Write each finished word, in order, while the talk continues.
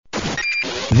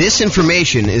This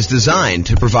information is designed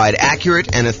to provide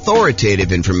accurate and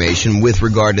authoritative information with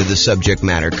regard to the subject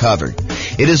matter covered.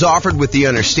 It is offered with the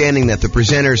understanding that the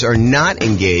presenters are not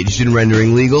engaged in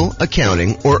rendering legal,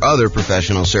 accounting, or other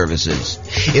professional services.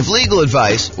 If legal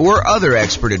advice or other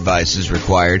expert advice is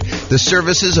required, the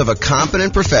services of a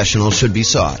competent professional should be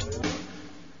sought.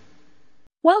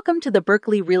 Welcome to the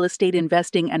Berkeley Real Estate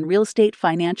Investing and Real Estate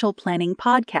Financial Planning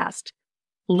Podcast.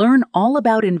 Learn all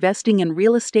about investing in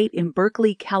real estate in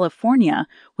Berkeley, California,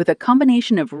 with a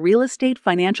combination of real estate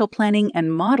financial planning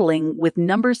and modeling with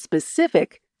numbers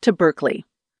specific to Berkeley,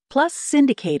 plus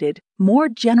syndicated, more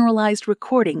generalized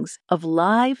recordings of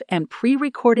live and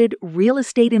pre-recorded real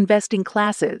estate investing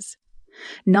classes.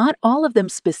 Not all of them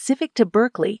specific to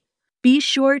Berkeley. Be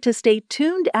sure to stay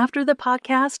tuned after the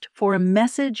podcast for a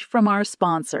message from our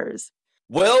sponsors.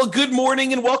 Well, good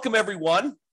morning and welcome,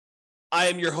 everyone. I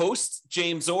am your host,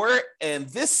 James Orr, and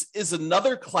this is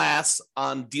another class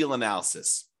on deal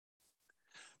analysis.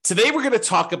 Today, we're going to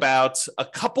talk about a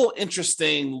couple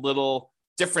interesting little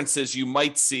differences you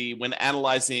might see when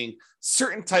analyzing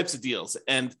certain types of deals.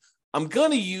 And I'm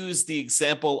going to use the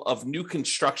example of new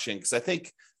construction because I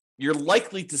think you're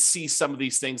likely to see some of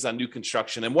these things on new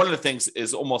construction. And one of the things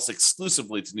is almost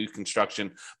exclusively to new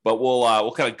construction, but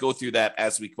we'll kind of go through that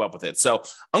as we come up with it. So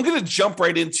I'm going to jump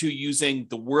right into using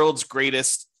the world's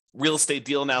greatest real estate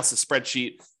deal analysis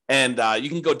spreadsheet. And you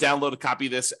can go download a copy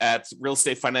of this at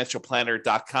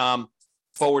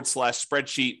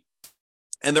realestateFinancialPlanner.com/spreadsheet.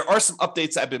 And there are some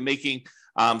updates I've been making.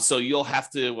 So you'll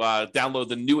have to download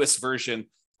the newest version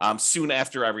soon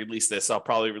after I release this. I'll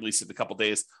probably release it in a couple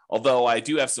days, although I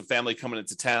do have some family coming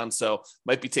into town, so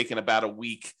might be taking about a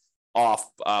week off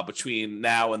between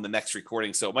now and the next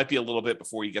recording. So it might be a little bit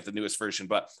before you get the newest version,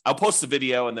 but I'll post the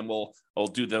video and then we'll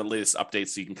do the latest updates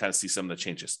so you can kind of see some of the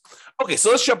changes. Okay,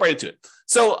 so let's jump right into it.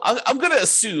 So I'm going to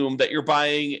assume that you're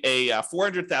buying a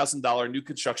 $400,000 new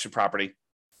construction property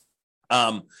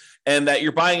and that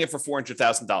you're buying it for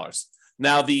 $400,000.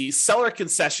 Now, the seller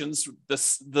concessions, the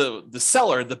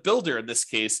seller, the builder in this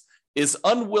case, is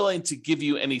unwilling to give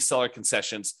you any seller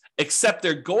concessions, except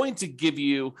they're going to give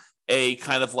you a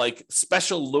kind of like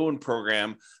special loan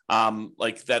program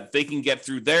like that they can get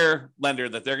through their lender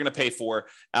that they're going to pay for.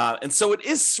 And so it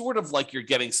is sort of like you're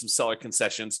getting some seller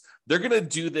concessions. They're going to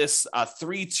do this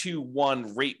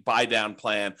 3-2-1 rate buy down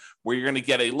plan where you're going to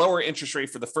get a lower interest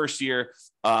rate for the first year,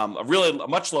 a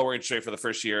much lower interest rate for the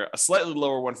first year, a slightly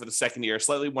lower one for the second year, a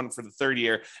slightly one for the third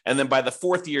year. And then by the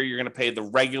fourth year, you're going to pay the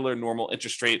regular normal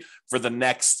interest rate for the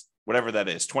next, whatever that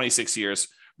is, 26 years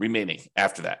remaining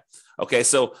after that. Okay,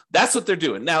 so that's what they're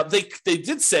doing. Now, they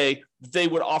did say they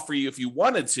would offer you, if you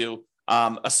wanted to,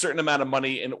 a certain amount of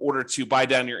money in order to buy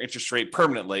down your interest rate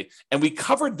permanently. And we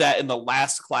covered that in the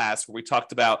last class where we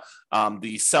talked about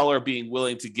the seller being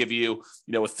willing to give you,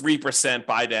 a 3%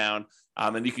 buy down,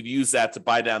 and you could use that to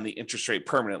buy down the interest rate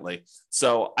permanently.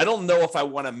 So I don't know if I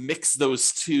want to mix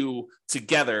those two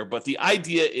together, but the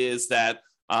idea is that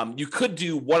you could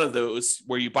do one of those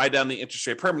where you buy down the interest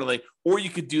rate permanently, or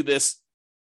you could do this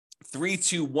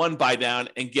 3-2-1 buy down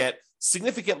and get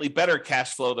significantly better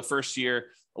cash flow the first year,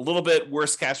 a little bit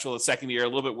worse cash flow the second year, a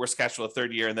little bit worse cash flow the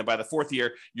third year. And then by the fourth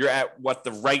year, you're at what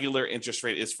the regular interest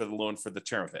rate is for the loan for the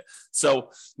term of it. So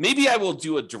maybe I will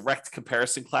do a direct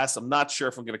comparison class. I'm not sure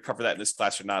if I'm going to cover that in this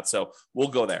class or not. So we'll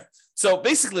go there. So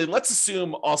basically, let's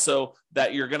assume also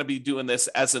that you're going to be doing this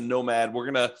as a nomad.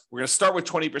 We're going to start with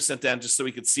 20% down just so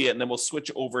we can see it. And then we'll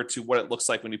switch over to what it looks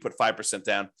like when you put 5%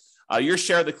 down. Your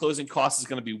share of the closing cost is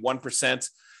going to be 1%.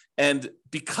 And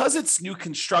because it's new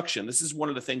construction, this is one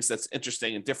of the things that's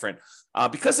interesting and different.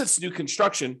 Because it's new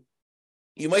construction,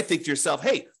 you might think to yourself,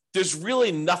 hey, there's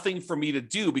really nothing for me to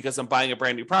do because I'm buying a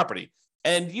brand new property.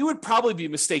 And you would probably be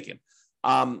mistaken.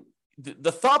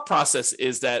 The thought process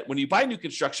is that when you buy new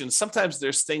construction, sometimes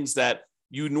there's things that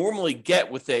you normally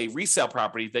get with a resale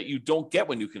property that you don't get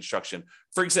with new construction.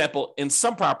 For example, in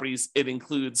some properties, it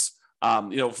includes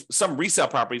some resale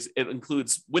properties, it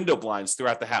includes window blinds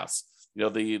throughout the house.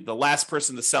 The last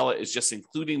person to sell it is just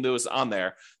including those on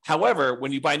there. However,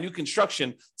 when you buy new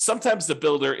construction, sometimes the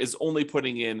builder is only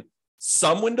putting in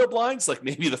some window blinds, like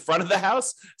maybe the front of the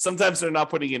house. Sometimes they're not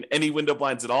putting in any window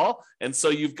blinds at all. And so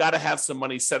you've got to have some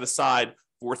money set aside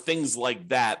for things like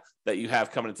that you have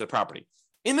coming into the property.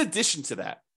 In addition to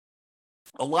that,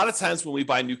 a lot of times when we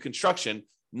buy new construction,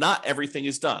 not everything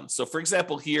is done. So for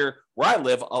example, here where I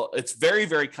live, it's very,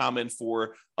 very common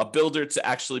for a builder to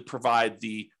actually provide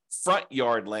the front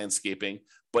yard landscaping,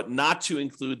 but not to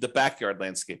include the backyard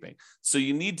landscaping. So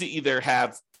you need to either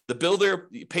have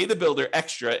pay the builder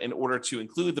extra in order to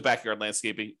include the backyard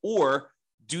landscaping, or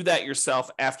do that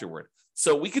yourself afterward.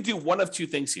 So we could do one of two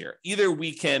things here. Either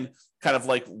we can kind of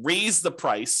like raise the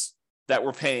price that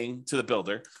we're paying to the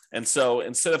builder. And so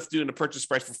instead of doing a purchase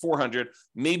price for 400,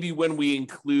 maybe when we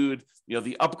include,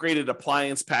 the upgraded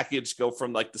appliance package, go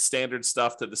from like the standard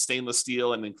stuff to the stainless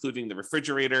steel and including the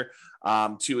refrigerator,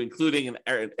 to including an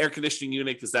air conditioning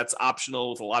unit, because that's optional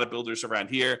with a lot of builders around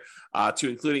here, to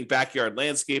including backyard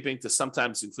landscaping, to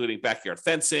sometimes including backyard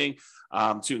fencing,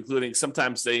 to including,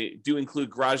 sometimes they do include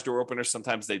garage door openers,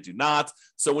 sometimes they do not.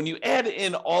 So when you add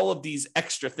in all of these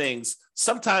extra things,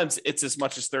 sometimes it's as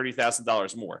much as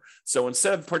 $30,000 more. So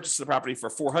instead of purchasing the property for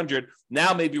 400,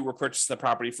 now maybe we're purchasing the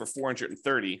property for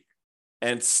 430.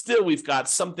 And still, we've got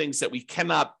some things that we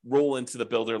cannot roll into the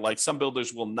builder. Like some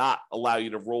builders will not allow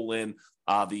you to roll in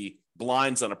the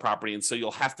blinds on a property. And so you'll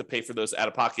have to pay for those out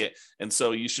of pocket. And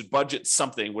so you should budget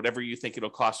something, whatever you think it'll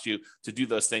cost you to do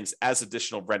those things, as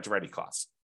additional rent ready costs.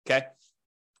 Okay.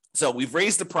 So we've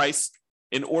raised the price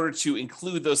in order to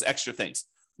include those extra things.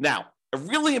 Now, a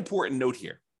really important note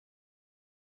here.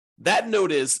 That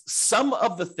note is some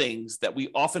of the things that we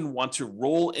often want to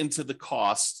roll into the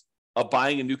cost of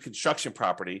buying a new construction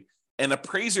property, an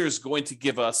appraiser is going to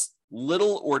give us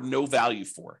little or no value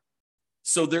for.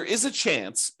 So there is a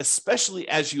chance, especially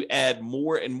as you add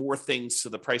more and more things to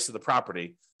the price of the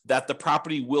property, that the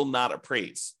property will not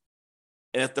appraise.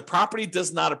 And if the property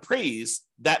does not appraise,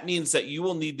 that means that you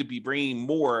will need to be bringing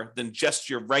more than just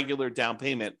your regular down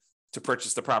payment to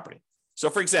purchase the property. So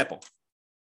for example,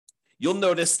 you'll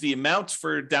notice the amount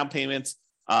for down payment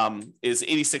is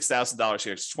 $86,000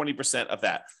 here. It's 20% of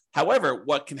that. However,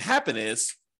 what can happen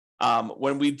is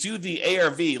when we do the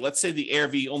ARV, let's say the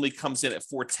ARV only comes in at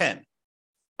 410.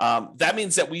 That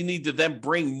means that we need to then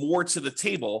bring more to the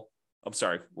table. I'm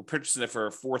sorry, we're purchasing it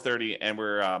for 430 and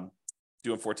we're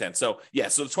doing 410. So yeah,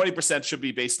 so the 20% should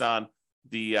be based on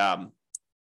the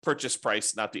purchase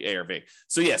price, not the ARV.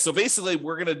 So yeah, so basically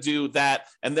we're going to do that,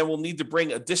 and then we'll need to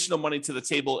bring additional money to the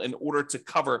table in order to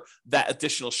cover that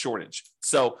additional shortage.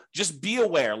 So just be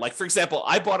aware. Like for example,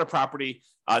 I bought a property,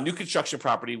 a new construction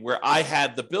property, where I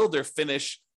had the builder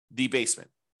finish the basement.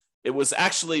 It was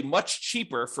actually much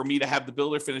cheaper for me to have the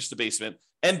builder finish the basement,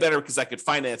 and better because I could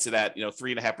finance it at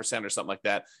 3.5% or something like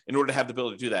that in order to have the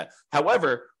builder do that.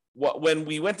 However, when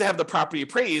we went to have the property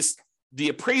appraised, the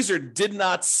appraiser did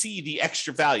not see the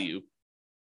extra value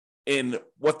in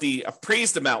what the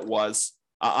appraised amount was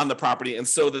on the property. And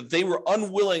so that they were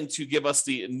unwilling to give us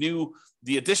the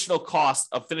additional cost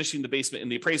of finishing the basement in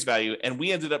the appraised value. And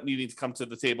we ended up needing to come to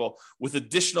the table with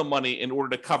additional money in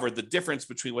order to cover the difference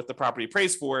between what the property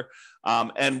appraised for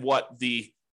and what the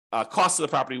cost of the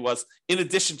property was, in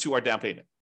addition to our down payment.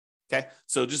 Okay.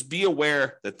 So just be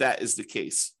aware that that is the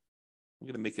case. I'm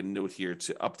going to make a note here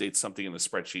to update something in the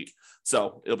spreadsheet,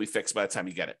 so it'll be fixed by the time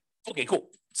you get it. Okay, cool.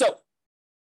 So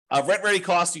rent ready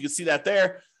cost, you can see that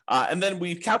there. And then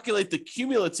we calculate the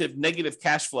cumulative negative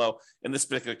cash flow in this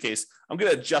particular case. I'm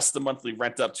going to adjust the monthly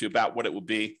rent up to about what it would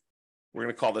be. We're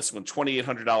going to call this one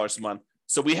 $2,800 a month.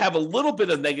 So we have a little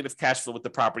bit of negative cash flow with the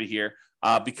property here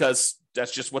because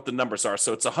that's just what the numbers are.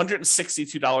 So it's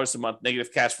 $162 a month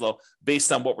negative cash flow based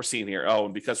on what we're seeing here. Oh,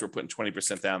 and because we're putting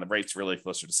 20% down, the rate's really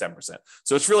closer to 7%.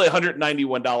 So it's really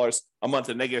 $191 a month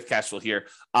of negative cash flow here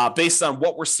based on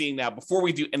what we're seeing now before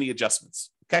we do any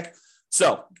adjustments. Okay.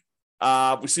 So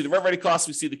we see the rent ready costs.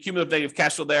 We see the cumulative negative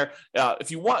cash flow there.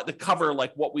 If you want to cover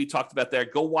like what we talked about there,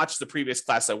 go watch the previous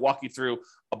class. I walk you through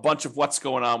a bunch of what's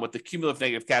going on with the cumulative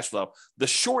negative cash flow. The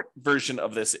short version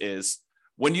of this is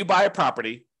when you buy a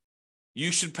property,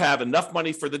 you should have enough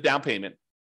money for the down payment,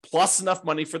 plus enough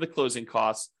money for the closing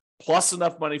costs, plus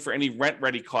enough money for any rent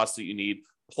ready costs that you need,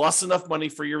 plus enough money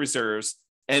for your reserves.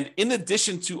 And in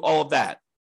addition to all of that,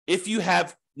 if you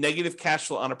have negative cash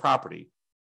flow on a property,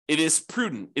 it is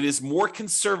prudent, it is more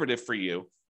conservative for you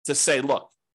to say, look,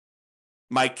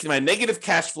 my negative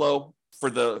cash flow for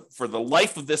the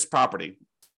life of this property,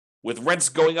 with rents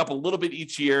going up a little bit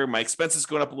each year, my expenses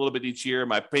going up a little bit each year,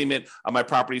 my payment on my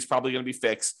property is probably going to be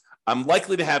fixed. I'm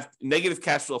likely to have negative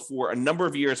cash flow for a number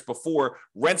of years before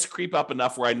rents creep up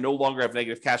enough where I no longer have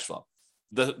negative cash flow.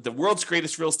 The world's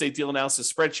greatest real estate deal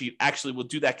analysis spreadsheet actually will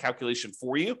do that calculation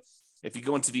for you. If you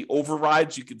go into the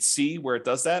overrides, you can see where it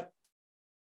does that.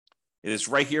 It is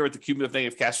right here with the cumulative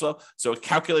negative cash flow. So it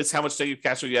calculates how much negative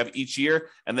cash flow you have each year,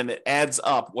 and then it adds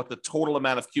up what the total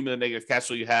amount of cumulative negative cash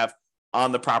flow you have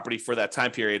on the property for that time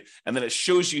period. And then it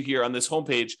shows you here on this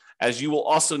homepage, as you will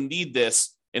also need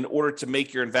this in order to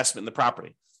make your investment in the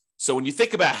property. So when you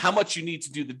think about how much you need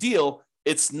to do the deal,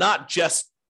 it's not just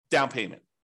down payment.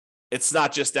 It's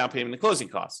not just down payment and closing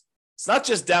costs. It's not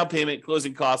just down payment,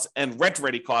 closing costs, and rent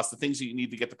ready costs, the things that you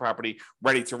need to get the property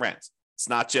ready to rent. It's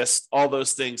not just all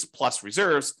those things plus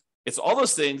reserves. It's all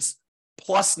those things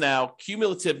plus now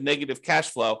cumulative negative cash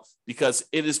flow, because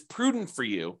it is prudent for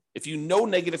you. If you know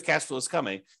negative cash flow is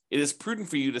coming, it is prudent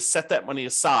for you to set that money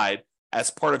aside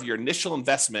as part of your initial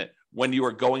investment when you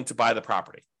are going to buy the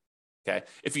property. Okay.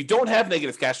 If you don't have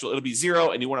negative cash flow, it'll be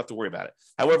zero and you won't have to worry about it.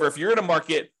 However, if you're in a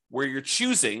market where you're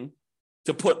choosing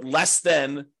to put less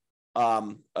than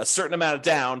a certain amount of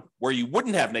down where you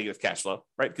wouldn't have negative cash flow,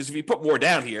 right? Because if you put more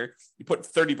down here, you put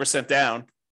 30% down,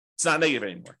 it's not negative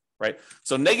anymore, right?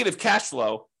 So negative cash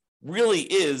flow really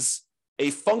is a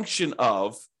function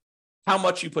of how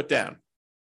much you put down.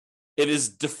 It is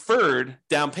deferred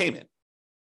down payment.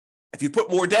 If you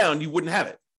put more down, you wouldn't have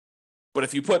it. But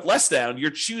if you put less down,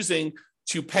 you're choosing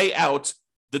to pay out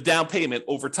the down payment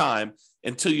over time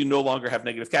until you no longer have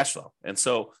negative cash flow. And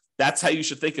so that's how you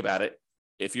should think about it.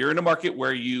 If you're in a market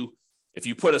where if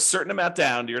you put a certain amount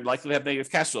down, you're likely to have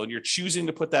negative cash flow, and you're choosing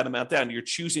to put that amount down, you're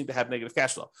choosing to have negative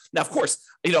cash flow. Now, of course,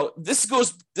 this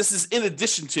is in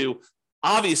addition to,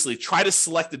 obviously, try to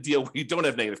select a deal where you don't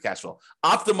have negative cash flow.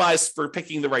 Optimize for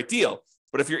picking the right deal.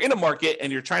 But if you're in a market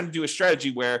and you're trying to do a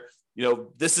strategy where,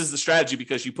 this is the strategy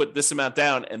because you put this amount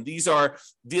down, and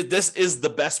this is the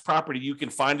best property you can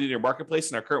find in your marketplace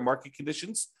in our current market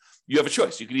conditions, you have a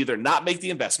choice. You can either not make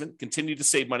the investment, continue to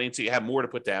save money until you have more to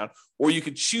put down, or you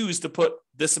could choose to put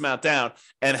this amount down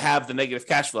and have the negative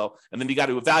cash flow. And then you got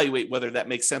to evaluate whether that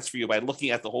makes sense for you by looking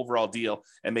at the overall deal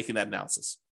and making that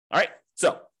analysis. All right.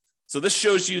 So this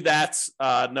shows you that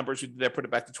numbers we did there, put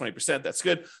it back to 20%. That's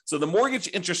good. So the mortgage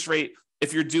interest rate,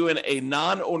 if you're doing a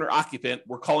non-owner occupant,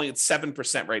 we're calling it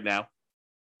 7% right now.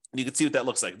 And you can see what that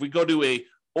looks like. If we go to a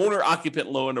owner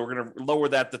occupant loan, we're going to lower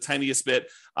that the tiniest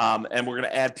bit, and we're going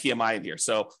to add PMI in here.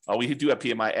 So we do have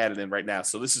PMI added in right now.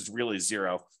 So this is really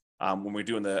zero when we're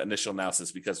doing the initial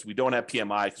analysis, because we don't have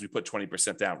PMI because we put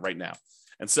 20% down right now.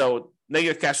 And so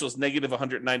negative cash flow is negative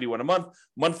 $191 a month.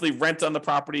 Monthly rent on the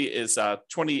property is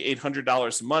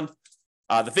 $2,800 a month.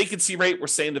 The vacancy rate, we're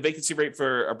saying the vacancy rate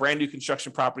for a brand new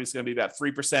construction property is going to be about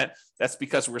 3%. That's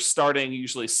because we're starting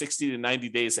usually 60 to 90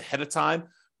 days ahead of time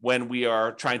when we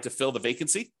are trying to fill the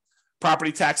vacancy.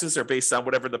 Property taxes are based on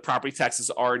whatever the property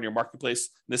taxes are in your marketplace.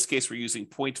 In this case, we're using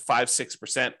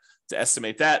 0.56% to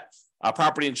estimate that.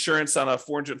 Property insurance on a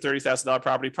 $430,000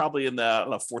 property, probably in the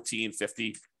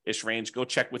 $1,450-ish range. Go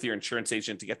check with your insurance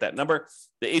agent to get that number.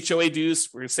 The HOA dues,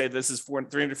 we're going to say this is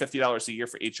 $350 a year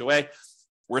for HOA.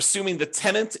 We're assuming the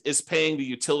tenant is paying the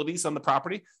utilities on the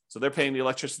property. So they're paying the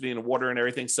electricity and water and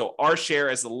everything. So our share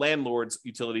as the landlord's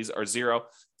utilities are zero.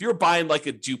 If you're buying like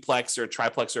a duplex or a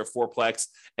triplex or a fourplex,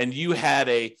 and you had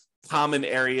a common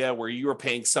area where you were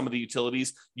paying some of the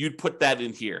utilities, you'd put that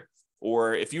in here.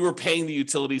 Or if you were paying the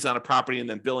utilities on a property and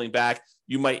then billing back,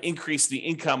 you might increase the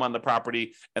income on the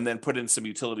property and then put in some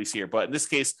utilities here. But in this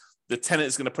case, the tenant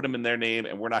is going to put them in their name,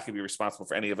 and we're not going to be responsible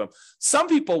for any of them. Some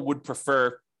people would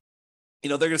prefer,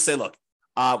 they're going to say, look,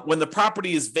 when the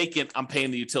property is vacant, I'm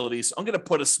paying the utilities. So I'm going to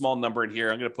put a small number in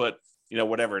here. I'm going to put,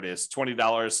 whatever it is,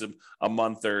 $20 a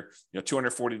month or,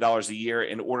 $240 a year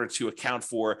in order to account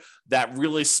for that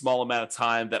really small amount of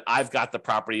time that I've got the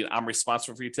property and I'm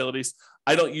responsible for utilities.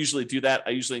 I don't usually do that.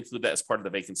 I usually include that as part of the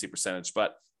vacancy percentage,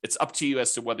 but it's up to you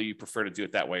as to whether you prefer to do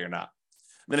it that way or not.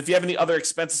 And then if you have any other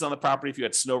expenses on the property, if you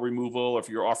had snow removal or if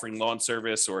you're offering lawn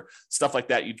service or stuff like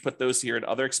that, you'd put those here in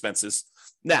other expenses.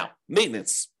 Now,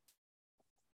 maintenance.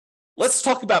 Let's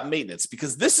talk about maintenance,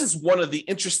 because this is one of the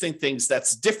interesting things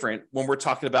that's different when we're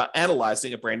talking about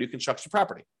analyzing a brand new construction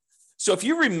property. So if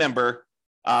you remember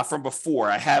from before,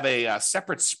 I have a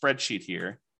separate spreadsheet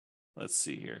here. Let's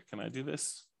see here. Can I do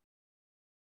this?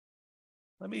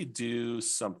 Let me do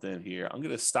something here. I'm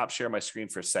going to stop sharing my screen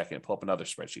for a second and pull up another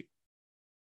spreadsheet.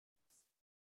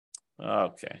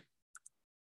 Okay.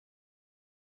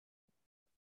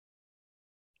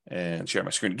 And share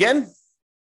my screen again.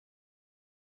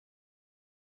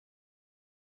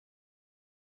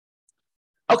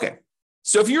 Okay,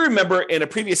 so if you remember in a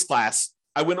previous class,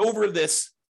 I went over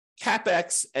this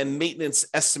CapEx and maintenance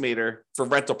estimator for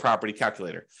rental property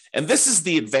calculator. And this is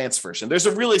the advanced version. There's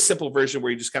a really simple version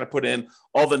where you just kind of put in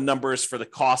all the numbers for the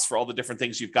cost for all the different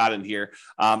things you've got in here,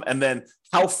 and then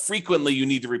how frequently you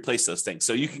need to replace those things.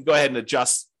 So you can go ahead and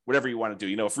adjust whatever you want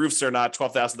to do. If roofs are not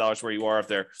 $12,000 where you are, if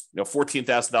they're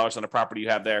 $14,000 on a property you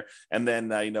have there, and then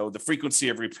the frequency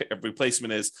of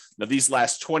replacement is these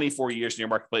last 24 years in your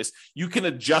marketplace, you can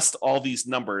adjust all these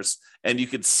numbers and you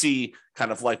can see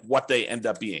kind of like what they end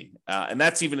up being, and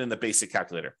that's even in the basic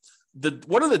calculator.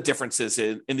 One of the differences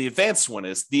in the advanced one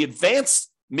is the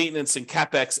advanced maintenance and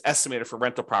CapEx estimator for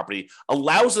rental property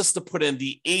allows us to put in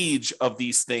the age of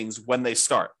these things when they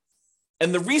start.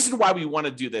 And the reason why we want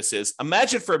to do this is,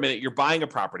 imagine for a minute you're buying a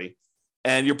property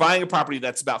and you're buying a property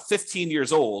that's about 15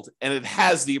 years old and it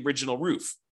has the original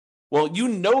roof. Well, you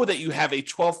know that you have a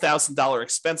 $12,000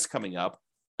 expense coming up,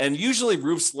 and usually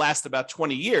roofs last about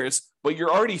 20 years, but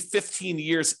you're already 15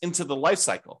 years into the life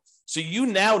cycle. So you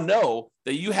now know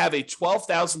that you have a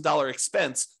 $12,000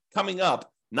 expense coming up,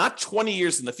 not 20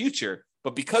 years in the future,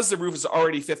 but because the roof is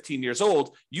already 15 years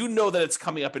old, you know that it's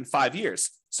coming up in 5 years.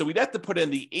 So we'd have to put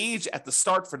in the age at the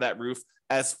start for that roof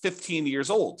as 15 years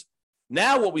old.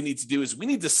 Now what we need to do is we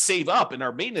need to save up in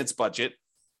our maintenance budget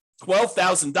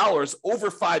 $12,000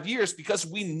 over 5 years because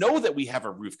we know that we have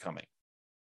a roof coming,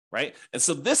 right? And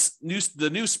so the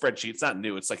new spreadsheet, it's not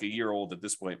new, it's like a year old at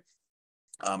this point.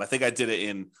 I think I did it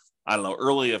in,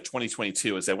 early of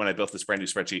 2022 is that when I built this brand new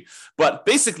spreadsheet. But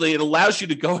basically, it allows you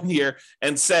to go in here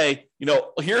and say,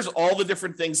 here's all the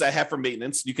different things I have for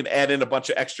maintenance. You can add in a bunch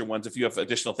of extra ones if you have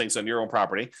additional things on your own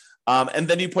property. And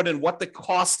then you put in what the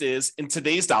cost is in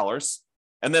today's dollars.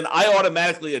 And then I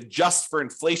automatically adjust for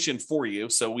inflation for you.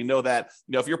 So we know that,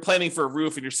 if you're planning for a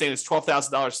roof and you're saying it's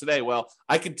 $12,000 today, well,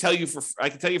 I can tell you for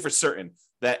certain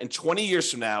that in 20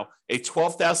 years from now, a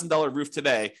 $12,000 roof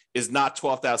today is not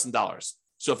 $12,000.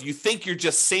 So if you think you're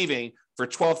just saving for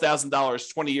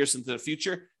 $12,000 20 years into the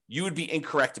future, you would be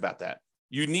incorrect about that.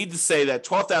 You need to say that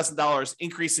 $12,000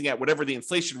 increasing at whatever the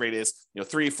inflation rate is,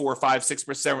 3, 4, 5,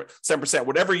 6%, 7%,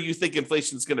 whatever you think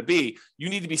inflation is going to be, you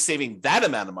need to be saving that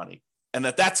amount of money, and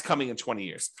that's coming in 20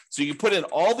 years. So you put in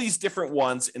all these different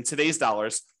ones in today's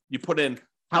dollars. You put in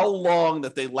how long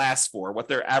that they last for, what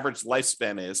their average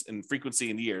lifespan is in frequency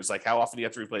in years, like how often you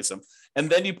have to replace them. And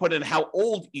then you put in how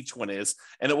old each one is,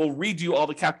 and it will redo all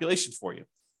the calculations for you.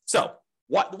 So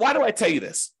why do I tell you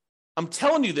this? I'm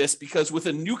telling you this because with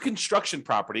a new construction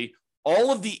property,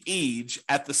 all of the age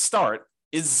at the start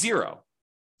is 0.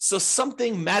 So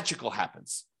something magical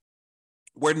happens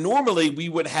where normally we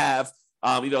would have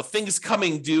things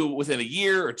coming due within a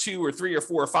year or 2 or 3 or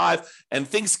 4 or 5, and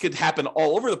things could happen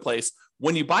all over the place.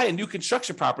 When you buy a new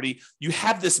construction property, you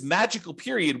have this magical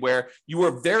period where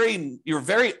you're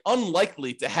very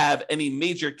unlikely to have any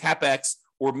major CapEx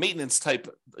or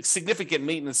significant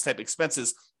maintenance type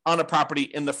expenses on a property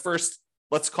in the first,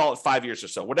 let's call it 5 years or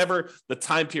so, whatever the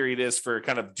time period is for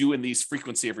kind of doing these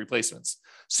frequency of replacements.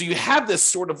 So you have this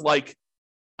sort of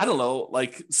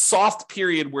soft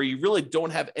period where you really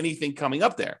don't have anything coming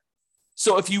up there.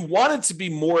 So if you wanted to be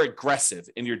more aggressive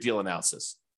in your deal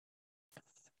analysis,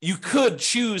 you could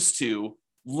choose to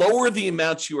lower the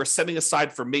amounts you are setting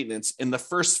aside for maintenance in the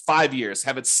first 5 years,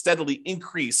 have it steadily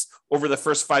increase over the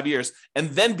first 5 years,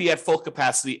 and then be at full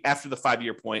capacity after the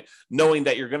 5-year point, knowing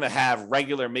that you're going to have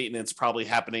regular maintenance probably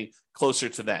happening closer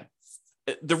to then.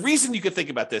 The reason you could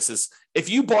think about this is if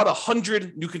you bought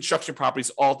 100 new construction properties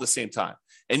all at the same time,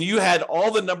 and you had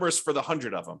all the numbers for the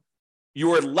 100 of them,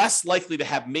 you are less likely to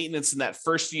have maintenance in that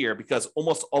first year because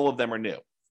almost all of them are new.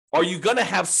 Are you going to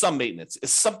have some maintenance?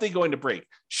 Is something going to break?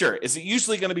 Sure. Is it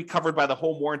usually going to be covered by the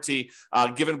home warranty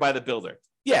given by the builder?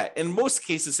 Yeah, in most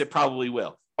cases, it probably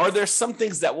will. Are there some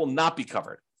things that will not be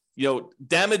covered?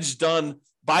 Damage done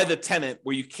by the tenant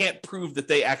where you can't prove that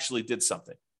they actually did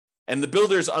something, and the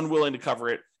builder is unwilling to cover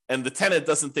it, and the tenant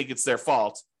doesn't think it's their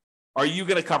fault. Are you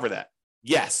going to cover that?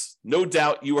 Yes, no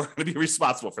doubt you are going to be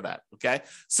responsible for that. Okay.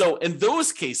 So in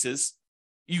those cases,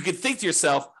 you could think to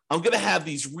yourself, I'm going to have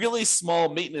these really small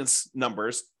maintenance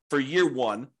numbers for year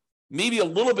 1, maybe a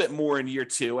little bit more in year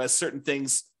 2, as certain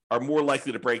things are more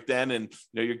likely to break then. And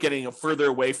you're getting further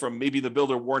away from maybe the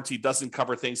builder warranty doesn't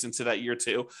cover things into that year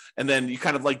 2. And then you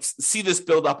kind of see this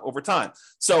build up over time.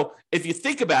 So if you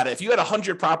think about it, if you had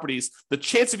 100 properties, the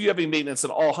chance of you having maintenance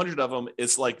in all 100 of them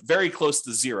is very close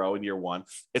to 0 in year 1.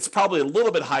 It's probably a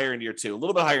little bit higher in year 2, a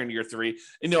little bit higher in year 3.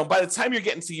 And by the time you're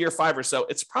getting to year 5 or so,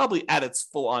 it's probably at its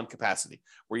full on capacity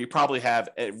where you probably have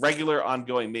a regular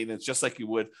ongoing maintenance, just like you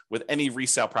would with any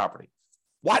resale property.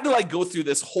 Why do I go through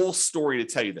this whole story to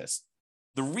tell you this?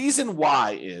 The reason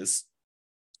why is,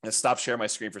 let's stop sharing my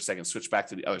screen for a second, switch back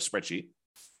to the other spreadsheet.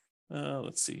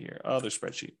 Let's see here, other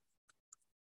spreadsheet.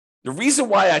 The reason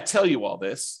why I tell you all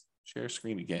this, share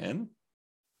screen again,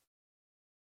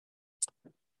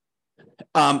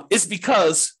 is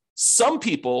because some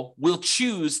people will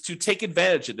choose to take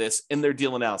advantage of this in their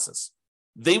deal analysis.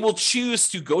 They will choose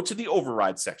to go to the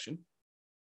override section.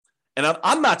 And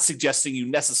I'm not suggesting you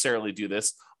necessarily do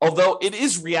this, although it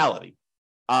is reality.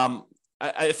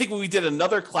 I think when we did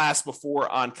another class before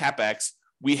on CapEx,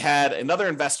 we had another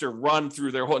investor run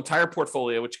through their whole entire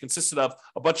portfolio, which consisted of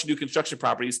a bunch of new construction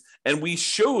properties. And we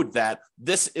showed that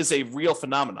this is a real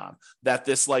phenomenon, that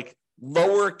this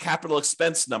lower capital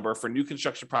expense number for new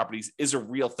construction properties is a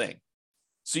real thing.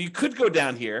 So you could go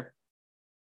down here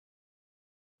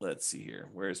let's see here.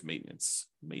 Where's maintenance?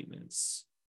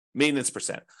 Maintenance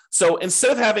percent. So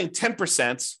instead of having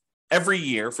 10% every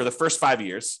year for the first 5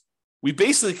 years, we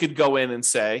basically could go in and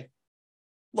say,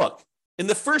 look, in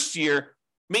the first year,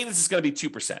 maintenance is going to be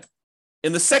 2%.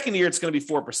 In the second year, it's going to be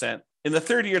 4%. In the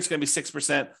third year, it's going to be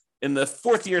 6%. In the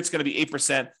fourth year, it's going to be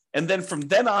 8%. And then from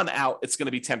then on out, it's going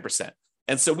to be 10%.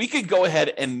 And so we could go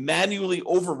ahead and manually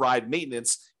override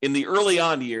maintenance in the early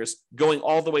on years going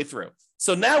all the way through.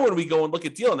 So now when we go and look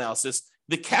at deal analysis,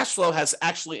 the cash flow has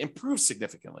actually improved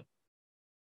significantly,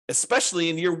 especially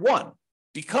in year one,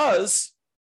 because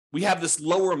we have this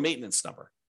lower maintenance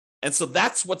number. And so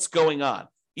that's what's going on.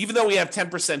 Even though we have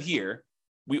 10% here,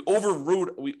 we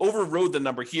overrode the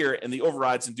number here and the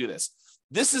overrides and do this.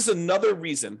 This is another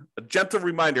reason, a gentle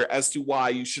reminder as to why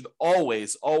you should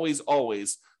always, always,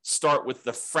 always start with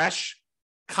the fresh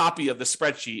copy of the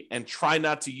spreadsheet and try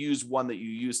not to use one that you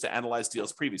used to analyze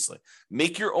deals previously.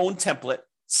 Make your own template,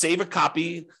 save a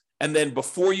copy, and then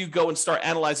before you go and start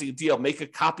analyzing a deal, make a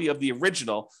copy of the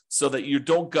original so that you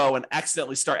don't go and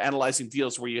accidentally start analyzing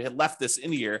deals where you had left this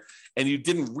in here and you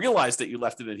didn't realize that you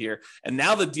left it in here. And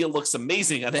now the deal looks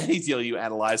amazing on any deal you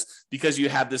analyze because you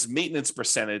have this maintenance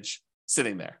percentage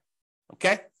sitting there.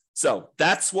 Okay. So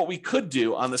that's what we could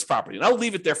do on this property. And I'll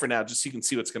leave it there for now, just so you can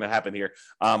see what's going to happen here.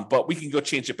 But we can go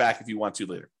change it back if you want to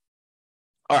later.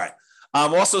 All right.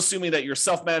 Also assuming that you're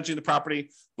self-managing the property,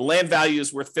 the land value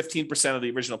is worth 15% of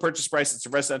the original purchase price. It's a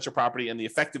residential property, and the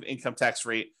effective income tax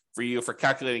rate for you for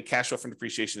calculating cash flow from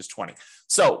depreciation is 20.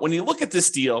 So when you look at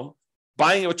this deal,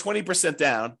 buying it with 20%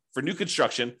 down for new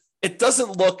construction, it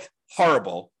doesn't look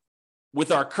horrible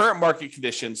with our current market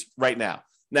conditions right now.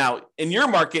 Now, in your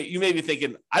market, you may be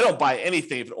thinking, I don't buy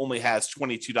anything if it only has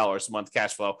 $22 a month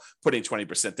cash flow, putting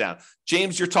 20% down.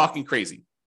 James, you're talking crazy.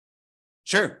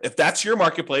 Sure, if that's your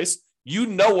marketplace, you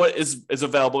know what is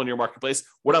available in your marketplace.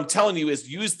 What I'm telling you is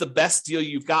use the best deal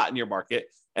you've got in your market,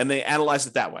 and they analyze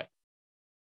it that way.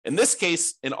 In this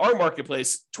case, in our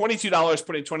marketplace, $22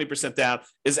 putting 20% down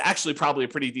is actually probably a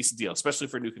pretty decent deal, especially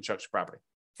for new construction property.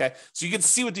 Okay, so you can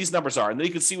see what these numbers are, and then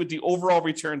you can see what the overall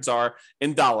returns are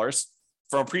in dollars.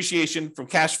 From appreciation, from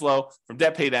cash flow, from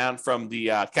debt pay down, from the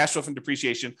cash flow from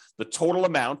depreciation, the total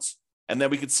amount. And then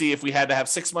we could see if we had to have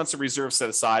 6 months of reserves set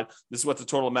aside, this is what the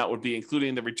total amount would be,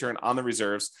 including the return on the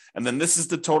reserves. And then this is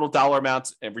the total dollar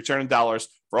amount and return in dollars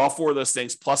for all four of those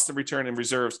things, plus the return in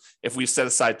reserves if we set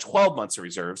aside 12 months of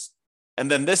reserves. And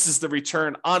then this is the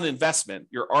return on investment,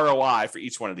 your ROI for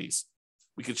each one of these.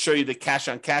 We could show you the cash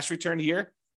on cash return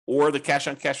here, or the cash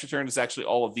on cash return is actually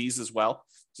all of these as well.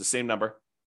 It's the same number.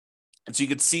 And so you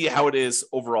can see how it is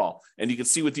overall. And you can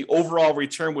see what the overall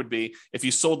return would be if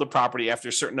you sold the property after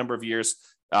a certain number of years.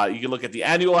 You can look at the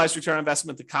annualized return on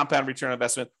investment, the compound return on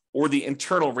investment, or the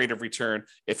internal rate of return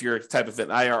if you're type of an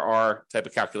IRR type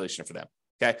of calculation for them.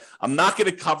 Okay. I'm not going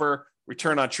to cover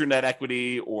return on true net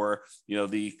equity or,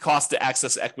 the cost to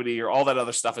access equity or all that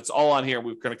other stuff. It's all on here.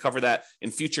 We're going to cover that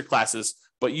in future classes,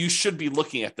 but you should be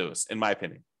looking at those, in my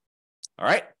opinion. All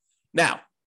right. Now,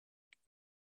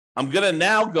 I'm going to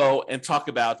now go and talk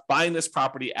about buying this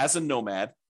property as a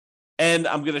nomad. And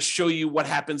I'm going to show you what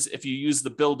happens if you use the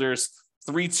builder's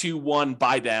 3-2-1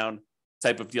 buy down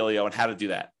type of dealio and how to do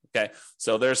that. Okay.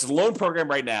 So there's a loan program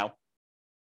right now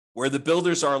where the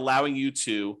builders are allowing you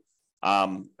to,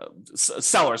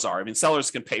 sellers are, sellers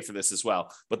can pay for this as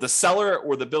well, but the seller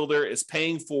or the builder is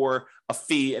paying for a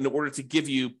fee in order to give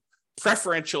you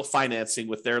preferential financing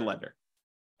with their lender.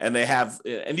 And they have,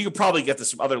 and you could probably get this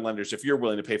from other lenders if you're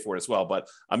willing to pay for it as well. But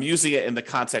I'm using it in the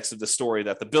context of the story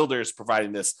that the builder is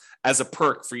providing this as a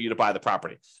perk for you to buy the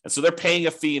property. And so they're paying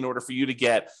a fee in order for you to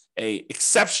get a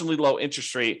exceptionally low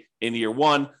interest rate in year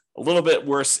one, a little bit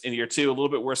worse in year two, a little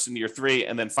bit worse in year three,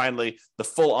 and then finally the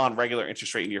full on regular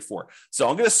interest rate in year four. So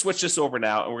I'm going to switch this over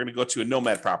now, and we're going to go to a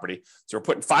nomad property. So we're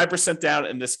putting 5% down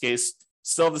in this case,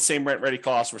 still have the same rent ready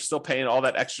costs. We're still paying all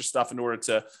that extra stuff in order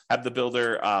to have the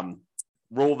builder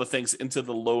roll the things into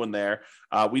the loan there.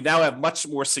 We now have much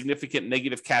more significant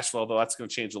negative cash flow, though that's going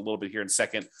to change a little bit here in a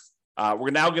second.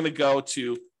 We're now going to go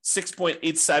to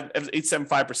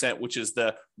 6.875%, which is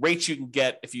the rate you can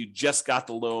get if you just got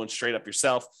the loan straight up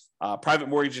yourself. Private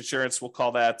mortgage insurance, we'll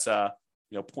call that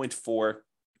 0.4 or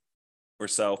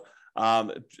so.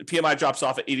 PMI drops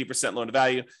off at 80% loan to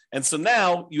value. And so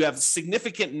now you have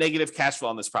significant negative cash flow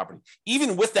on this property,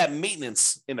 even with that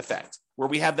maintenance in effect, where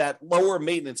we have that lower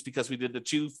maintenance because we did the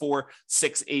 2, 4,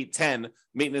 6, 8, 10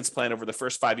 maintenance plan over the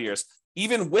first 5 years.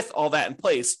 Even with all that in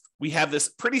place, we have this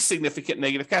pretty significant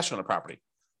negative cash flow on the property.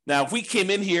 Now, if we came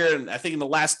in here, and I think in the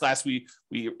last class, we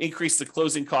increased the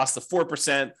closing cost to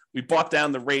 4%. We brought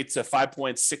down the rate to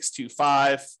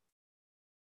 5.625.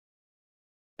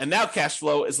 And now cash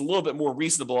flow is a little bit more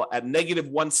reasonable at negative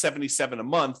 177 a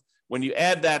month. When you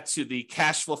add that to the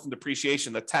cash flow from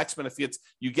depreciation, the tax benefits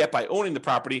you get by owning the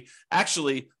property,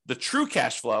 actually the true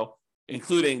cash flow,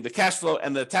 including the cash flow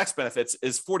and the tax benefits,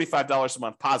 is $45 a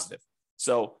month positive.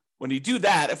 So when you do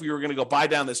that, if we were going to go buy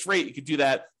down this rate, you could do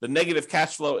that. The negative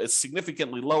cash flow is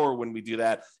significantly lower when we do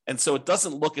that. And so it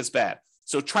doesn't look as bad.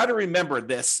 So try to remember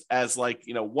this as like,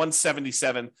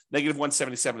 177, negative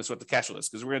 177 is what the cash flow is,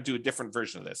 because we're going to do a different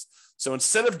version of this. So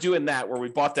instead of doing that, where we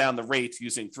bought down the rate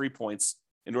using 3 points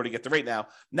in order to get the rate now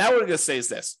what we're going to say is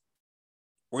this.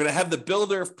 We're going to have the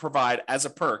builder provide as a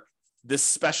perk this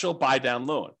special buy down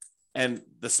loan. And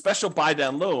the special buy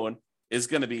down loan is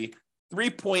going to be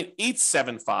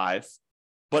 3.875,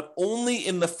 but only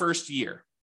in the first year.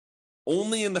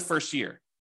 Only in the first year.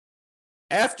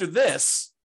 After this,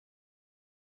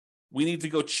 we need to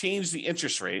go change the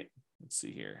interest rate. Let's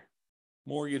see here.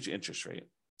 Mortgage interest rate.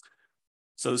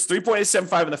 So it's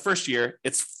 3.875 in the first year.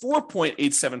 It's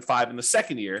 4.875 in the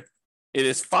second year. It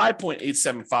is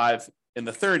 5.875 in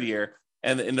the third year.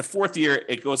 And in the fourth year,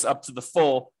 it goes up to the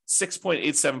full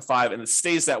 6.875, and it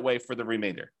stays that way for the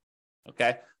remainder.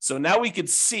 Okay. So now we could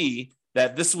see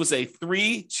that this was a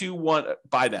 3-2-1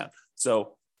 buy down.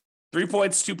 So 3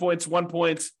 points, 2 points, 1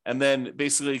 point, and then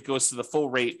basically it goes to the full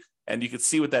rate. And you can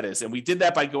see what that is. And we did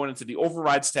that by going into the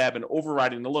overrides tab and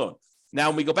overriding the loan. Now,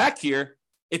 when we go back here,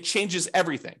 it changes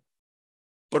everything.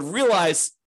 But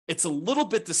realize it's a little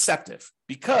bit deceptive,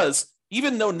 because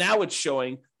even though now it's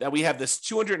showing that we have this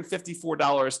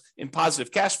 $254 in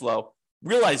positive cash flow,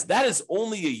 realize that is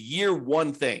only a year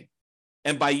one thing.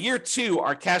 And by year two,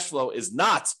 our cash flow is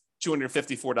not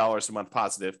 $254 a month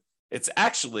positive. It's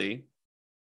actually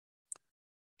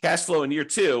cash flow in year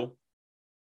two,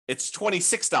 it's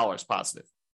 $26 positive,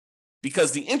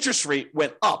 because the interest rate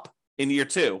went up in year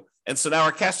two. And so now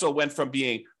our cash flow went from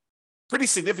being pretty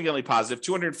significantly positive,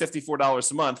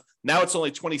 $254 a month. Now it's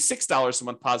only $26 a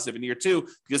month positive in year two,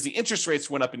 because the interest rates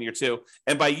went up in year two.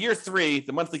 And by year three,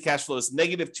 the monthly cash flow is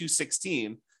negative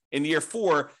 $216. In year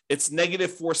four, it's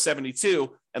negative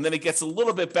 $472. And then it gets a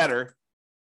little bit better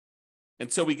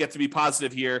until we get to be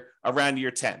positive here around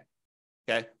year 10.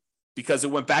 Okay. Because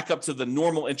it went back up to the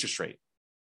normal interest rate.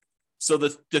 So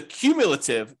the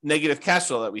cumulative negative cash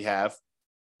flow that we have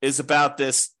is about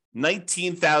this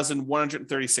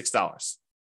 $19,136.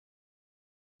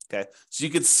 Okay, so you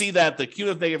can see that the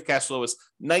cumulative negative cash flow is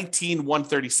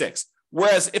 $19,136.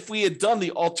 Whereas if we had done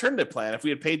the alternative plan, if we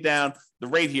had paid down the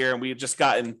rate here and we had just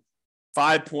gotten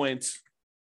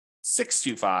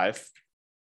 5.625,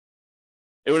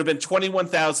 it would have been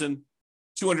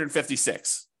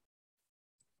 $21,256.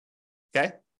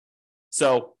 Okay,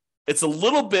 so it's a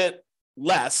little bit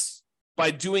less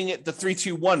by doing it the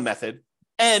 3-2-1 method.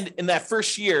 And in that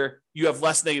first year, you have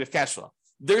less negative cash flow.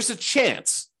 There's a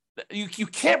chance, you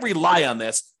can't rely on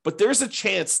this, but there's a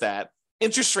chance that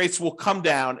interest rates will come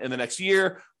down in the next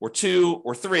year or 2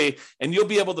 or 3, and you'll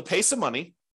be able to pay some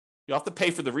money. You'll have to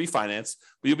pay for the refinance,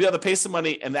 but you'll be able to pay some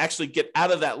money and actually get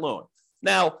out of that loan.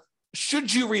 Now,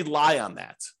 should you rely on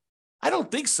that? I don't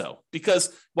think so,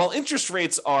 because while interest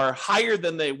rates are higher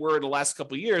than they were in the last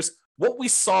couple of years, what we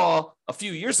saw a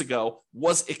few years ago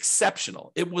was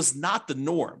exceptional. It was not the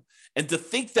norm. And to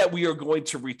think that we are going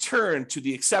to return to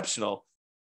the exceptional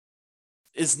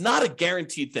is not a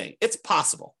guaranteed thing. It's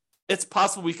possible. It's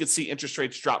possible we could see interest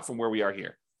rates drop from where we are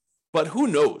here. But who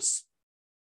knows?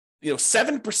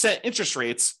 7% interest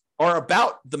rates are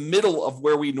about the middle of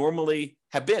where we normally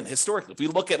have been historically. If we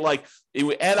look at if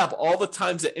we add up all the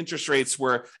times that interest rates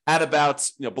were at about,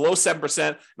 below 7%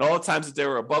 and all the times that they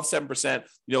were above 7%,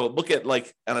 look at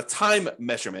on a time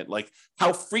measurement,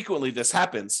 how frequently this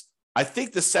happens. I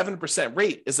think the 7%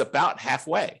 rate is about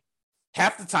halfway.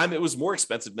 Half the time it was more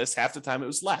expensive than this, half the time it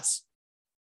was less.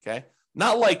 Okay.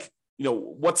 Not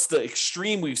what's the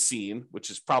extreme we've seen,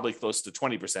 which is probably close to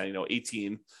 20%,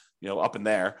 18, up in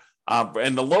there.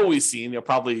 And the low we've seen,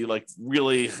 probably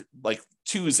really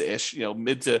twos-ish,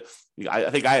 mid to, I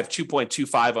think I have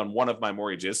 2.25 on one of my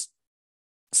mortgages.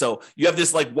 So you have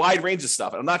this wide range of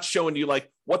stuff. And I'm not showing you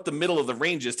what the middle of the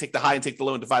range is, take the high and take the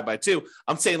low and divide by 2.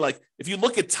 I'm saying if you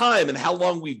look at time and how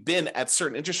long we've been at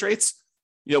certain interest rates,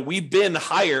 we've been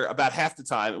higher about half the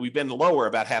time. We've been lower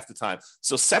about half the time.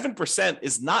 So 7%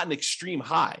 is not an extreme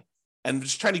high. And I'm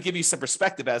just trying to give you some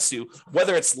perspective as to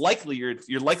whether it's likely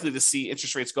you're likely to see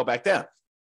interest rates go back down.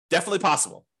 Definitely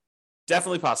possible.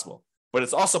 Definitely possible. But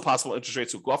it's also possible interest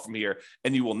rates will go up from here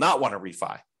and you will not want to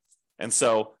refi. And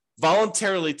so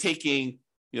voluntarily taking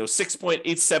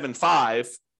 6.875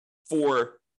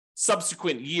 for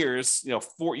subsequent years,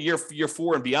 for year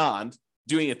 4 and beyond,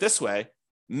 doing it this way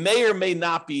may or may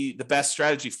not be the best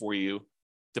strategy for you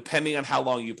depending on how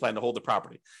long you plan to hold the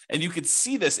property. And you can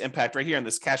see this impact right here in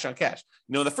this cash on cash.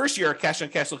 The first year, cash on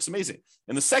cash looks amazing.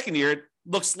 In the second year, it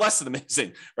looks less than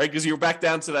amazing, right? Because you're back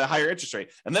down to the higher interest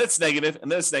rate. And then it's negative,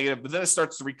 and then it's negative, but then it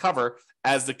starts to recover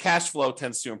as the cash flow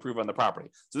tends to improve on the property.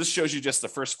 So this shows you just the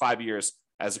first 5 years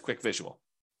as a quick visual.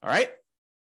 All right.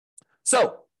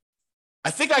 So I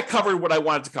think I covered what I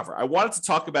wanted to cover. I wanted to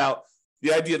talk about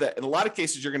the idea that in a lot of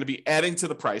cases, you're going to be adding to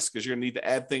the price because you're going to need to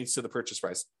add things to the purchase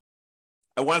price.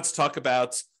 I wanted to talk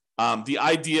about the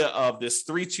idea of this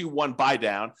 3-2-1 buy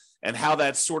down and how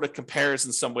that sort of compares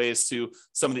in some ways to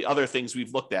some of the other things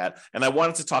we've looked at. And I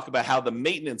wanted to talk about how the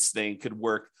maintenance thing could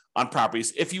work on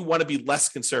properties if you want to be less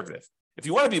conservative. If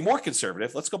you want to be more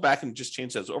conservative, let's go back and just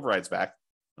change those overrides back.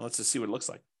 And let's just see what it looks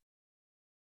like.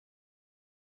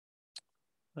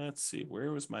 Let's see,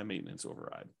 where was my maintenance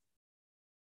override?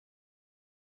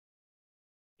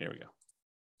 Here we go.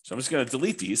 So I'm just going to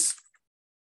delete these.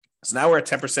 So now we're at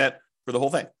 10% for the whole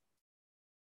thing.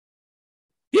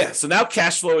 Yeah, so now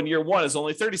cash flow in year one is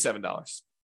only $37.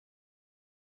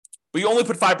 But you only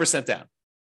put 5% down.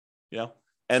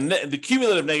 And the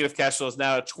cumulative negative cash flow is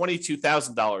now at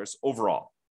 $22,000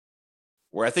 overall,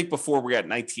 where I think before we were at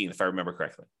 19, if I remember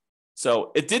correctly.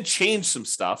 So it did change some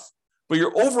stuff, but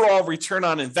your overall return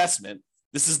on investment,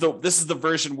 this is the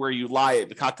version where you lie at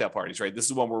the cocktail parties, right? This is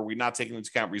the one where we're not taking into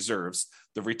account reserves.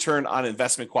 The return on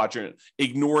investment quadrant,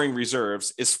 ignoring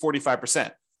reserves, is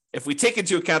 45%. If we take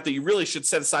into account that you really should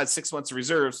set aside 6 months of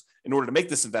reserves in order to make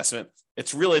this investment,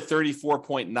 it's really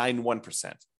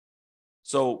 34.91%.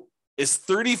 So is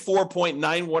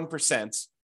 34.91%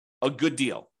 a good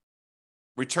deal?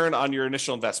 Return on your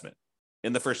initial investment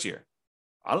in the first year?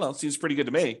 I don't know. Seems pretty good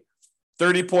to me.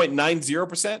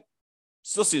 30.90%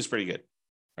 still seems pretty good,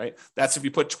 right? That's if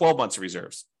you put 12 months of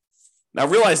reserves. Now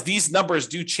realize these numbers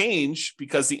do change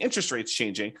because the interest rate's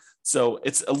changing. So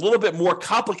it's a little bit more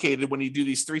complicated when you do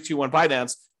these 3-2-1 buy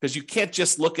downs because you can't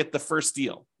just look at the first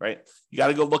deal, right? You got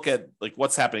to go look at like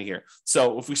what's happening here.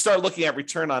 So if we start looking at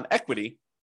return on equity,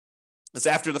 it's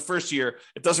after the first year,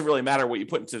 it doesn't really matter what you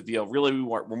put into the deal. Really,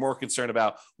 we're more concerned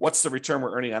about what's the return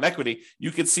we're earning on equity.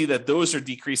 You can see that those are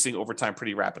decreasing over time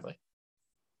pretty rapidly,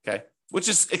 okay? Which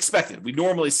is expected. We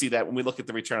normally see that when we look at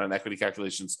the return on equity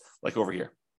calculations like over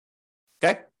here,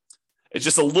 okay? It's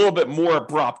just a little bit more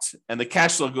abrupt, and the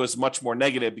cash flow goes much more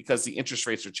negative because the interest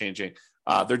rates are changing.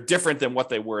 They're different than what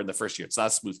they were in the first year. It's not a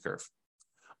smooth curve.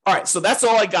 All right, so that's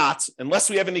all I got. Unless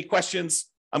we have any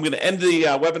questions, I'm going to end the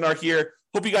webinar here.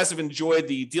 Hope you guys have enjoyed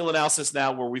the deal analysis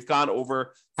now where we've gone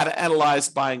over how to analyze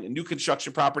buying a new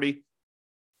construction property.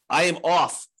 I am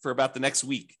off for about the next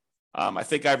week. I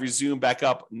think I resume back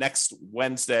up next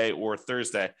Wednesday or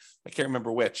Thursday. I can't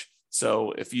remember which.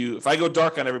 So if I go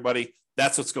dark on everybody,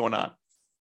 that's what's going on.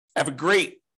 Have a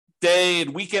great day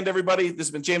and weekend, everybody. This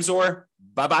has been James Orr.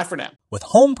 Bye-bye for now. With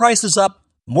home prices up,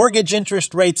 mortgage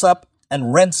interest rates up,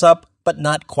 and rents up, but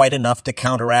not quite enough to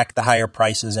counteract the higher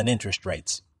prices and interest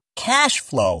rates, cash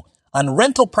flow on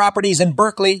rental properties in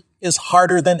Berkeley is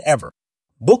harder than ever.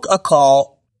 Book a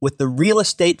call with the Real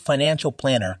Estate Financial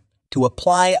Planner to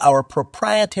apply our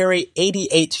proprietary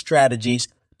 88 strategies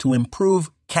to improve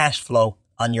cash flow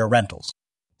on your rentals.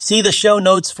 See the show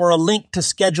notes for a link to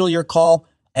schedule your call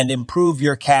and improve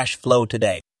your cash flow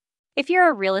today. If you're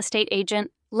a real estate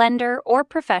agent, lender, or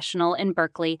professional in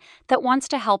Berkeley that wants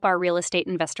to help our real estate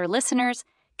investor listeners,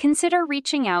 consider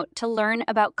reaching out to learn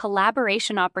about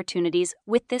collaboration opportunities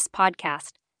with this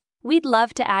podcast. We'd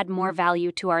love to add more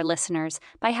value to our listeners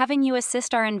by having you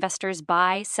assist our investors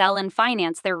buy, sell, and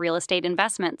finance their real estate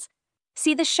investments.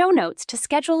 See the show notes to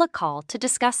schedule a call to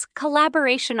discuss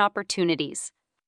collaboration opportunities.